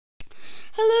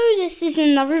this is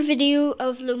another video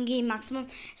of Logan Maximum.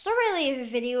 It's not really a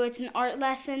video, it's an art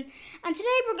lesson. And today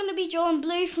we're going to be drawing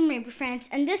blue from Rainbow Friends,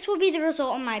 and this will be the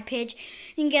result on my page.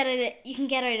 You can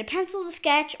get out a pencil to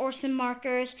sketch or some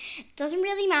markers. It doesn't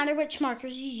really matter which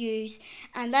markers you use.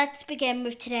 And let's begin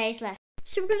with today's lesson.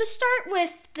 So we're going to start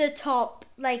with the top,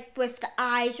 like with the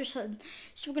eyes or something.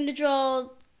 So we're going to draw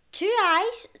two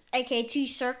eyes, okay, two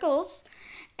circles.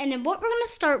 And then what we're going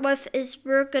to start with is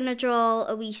we're going to draw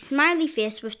a wee smiley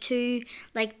face with two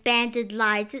like banded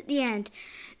lines at the end.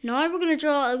 Now we're going to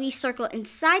draw a wee circle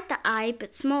inside the eye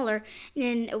but smaller,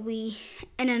 and then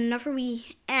another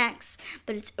wee X,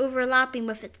 but it's overlapping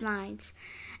with its lines.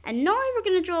 And now we're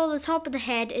going to draw the top of the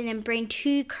head and then bring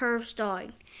two curves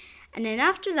down. And then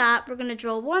after that we're going to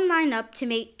draw one line up to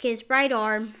make his right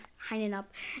arm hanging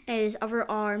up and his other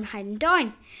arm hanging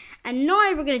down. And now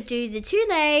we're going to do the two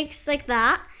legs like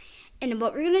that. And then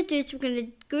what we're going to do is we're going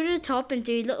to go to the top and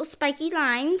do little spiky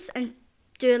lines and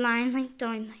do a line like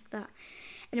down like that.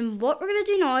 And then what we're going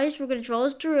to do now is we're going to draw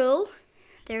his drool.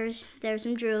 There's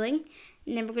some drooling.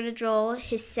 And then we're going to draw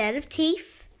his set of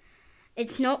teeth.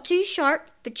 It's not too sharp,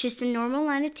 but just a normal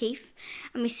line of teeth.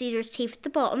 And we see there's teeth at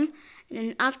the bottom. And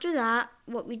then after that,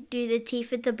 what we do the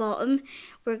teeth at the bottom,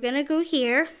 we're going to go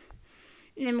here.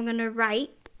 And then we're going to write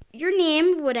your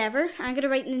name, whatever. I'm going to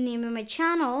write the name of my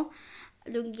channel,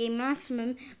 Logan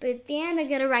Maximum, but at the end I'm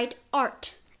going to write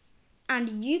art.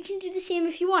 And you can do the same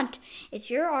if you want. It's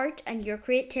your art and your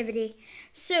creativity.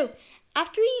 So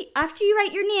after you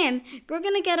write your name, we're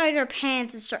going to get out our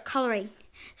pens and start colouring.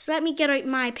 So let me get out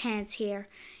my pens here.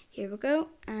 Here we go.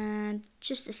 And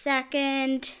just a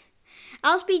second.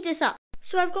 I'll speed this up.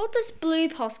 So I've got this blue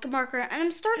Posca marker and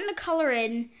I'm starting to colour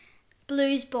in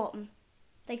blue's bottom.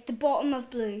 Like the bottom of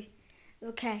blue.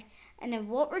 Okay. And then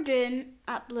what we're doing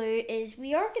at blue is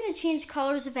we are going to change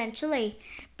colours eventually,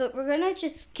 but we're going to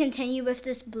just continue with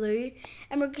this blue,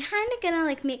 and we're kind of going to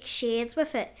like make shades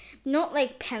with it, not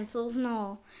like pencils and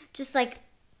all, just like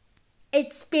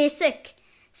it's basic.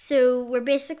 So we're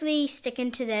basically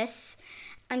sticking to this,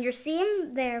 and you're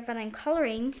seeing there that I'm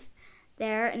colouring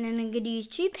there, and then I'm going to use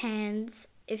two pens.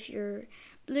 If your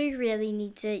blue really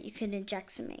needs it, you can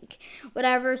inject some ink,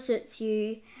 whatever suits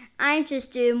you. I'm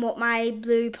just doing what my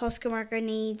blue Posca marker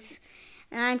needs,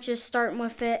 and I'm just starting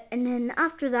with it, and then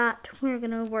after that we're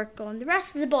going to work on the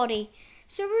rest of the body.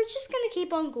 So we're just going to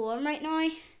keep on going right now.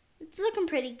 It's looking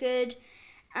pretty good,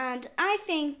 and I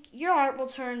think your art will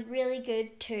turn really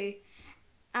good too,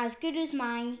 as good as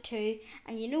mine too.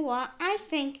 And you know what, I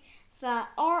think that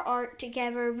our art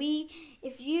together,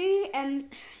 if you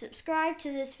subscribe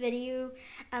to this video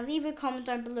and leave a comment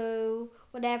down below,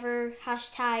 whatever,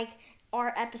 hashtag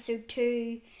art episode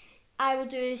 2, I will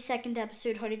do a second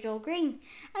episode, how to draw green. And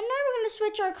now we're going to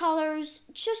switch our colours.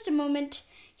 Just a moment.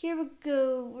 Here we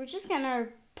go. We're just getting our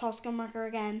Posca marker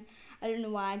again. I don't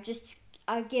know why.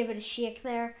 I gave it a shake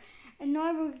there. And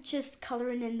now we're just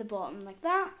colouring in the bottom like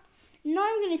that. Now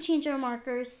we're going to change our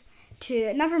markers to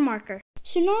another marker.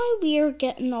 So now we are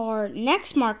getting our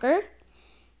next marker.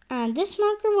 And this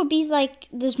marker will be like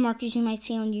those markers you might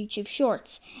see on YouTube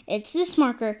Shorts. It's this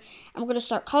marker. And we're going to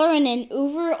start colouring in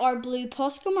over our blue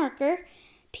Posca marker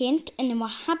paint. And then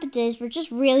what happens is we're just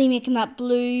really making that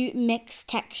blue mixed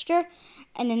texture.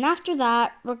 And then after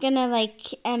that, we're going to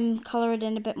like colour it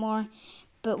in a bit more.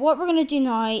 But what we're going to do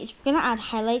now is we're going to add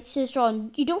highlights to this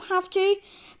drawing. You don't have to,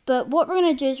 but what we're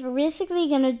going to do is we're basically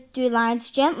going to do lines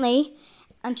gently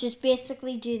and just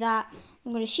basically do that.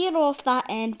 I'm going to shade off that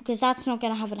end because that's not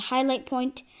going to have a highlight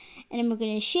point. And then we're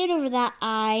going to shade over that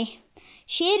eye.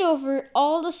 Shade over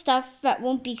all the stuff that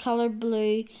won't be coloured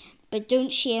blue, but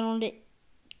don't shade on it.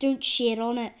 Don't shade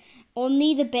on it.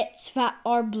 Only the bits that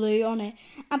are blue on it.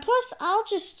 And plus, I'll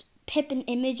just pip an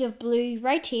image of blue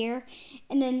right here.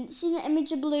 And then see the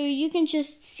image of blue, you can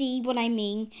just see what I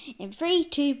mean. In 3,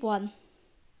 2, 1.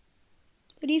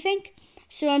 What do you think?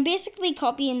 So I'm basically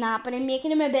copying that, but I'm making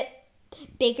them a bit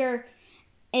bigger.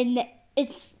 And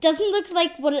it doesn't look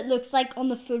like what it looks like on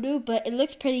the photo, but it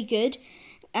looks pretty good.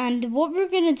 And what we're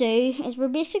going to do is we're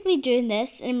basically doing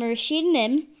this, and we're shading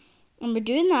in, and we're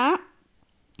doing that.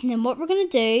 And then what we're going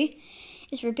to do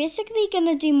is we're basically going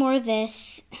to do more of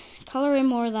this, colour in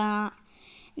more of that,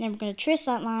 and then we're going to trace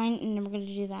that line, and then we're going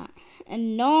to do that.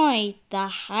 And now the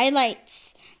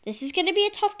highlights. This is going to be a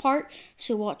tough part,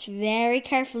 so watch very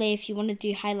carefully if you want to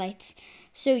do highlights.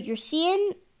 So you're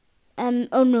seeing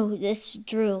oh no, this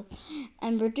drool.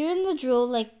 And we're doing the drool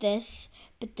like this,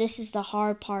 but this is the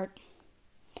hard part.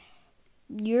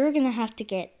 You're going to have to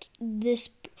get this.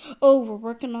 Oh, we're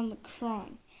working on the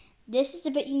crown. This is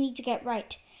the bit you need to get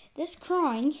right. This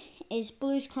crown is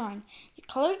blue's crown. You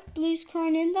colored Blue's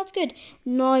crown in. That's good.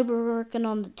 Now we're working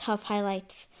on the tough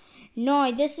highlights.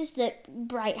 Now this is the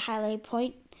bright highlight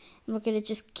point, and we're going to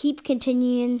just keep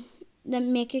continuing to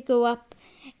make it go up.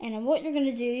 And then what you're going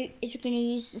to do is you're going to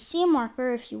use the same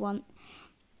marker if you want.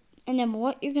 And then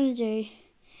what you're going to do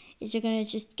is you're going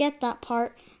to just get that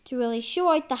part to really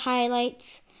show out the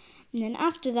highlights. And then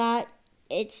after that,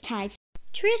 it's time for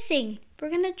tracing. We're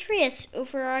going to trace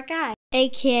over our guy,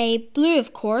 aka Blue,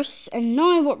 of course. And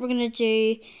now what we're going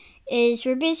to do is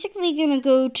we're basically going to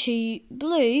go to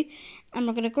Blue, and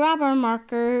we're going to grab our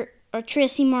marker, or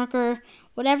tracing marker,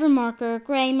 whatever marker,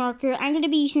 grey marker. I'm going to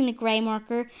be using the grey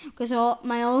marker because all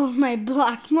my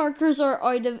black markers are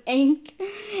out of ink.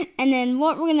 And then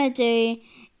what we're going to do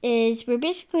is we're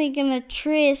basically going to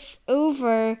trace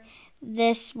over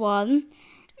this one.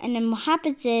 And then what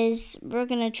happens is we're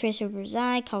going to trace over his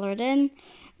eye, colour it in,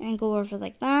 and go over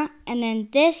like that. And then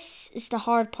this is the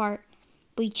hard part.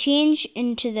 We change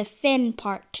into the fin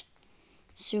part.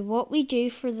 So what we do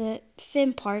for the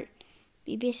fin part,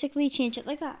 we basically change it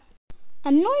like that.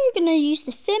 And now you're going to use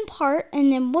the fin part,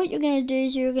 and then what you're going to do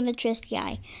is you're going to trace the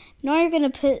eye. Now you're going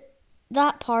to put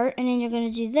that part, and then you're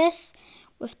going to do this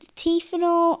with the teeth and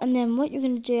all. And then what you're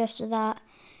going to do after that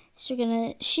is you're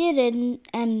going to shade in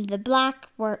and the black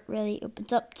where it really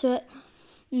opens up to it.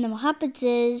 And then what happens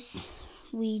is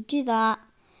we do that.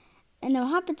 And then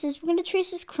what happens is we're going to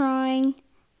trace his crown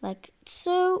like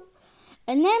so.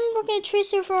 And then we're going to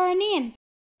trace over our name.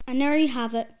 And there you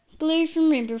have it. Blue from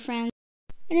Rainbow Friends.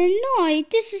 And then now,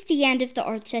 this is the end of the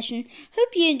art session. Hope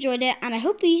you enjoyed it, and I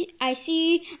hope I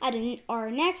see you at our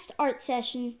next art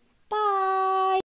session. Bye!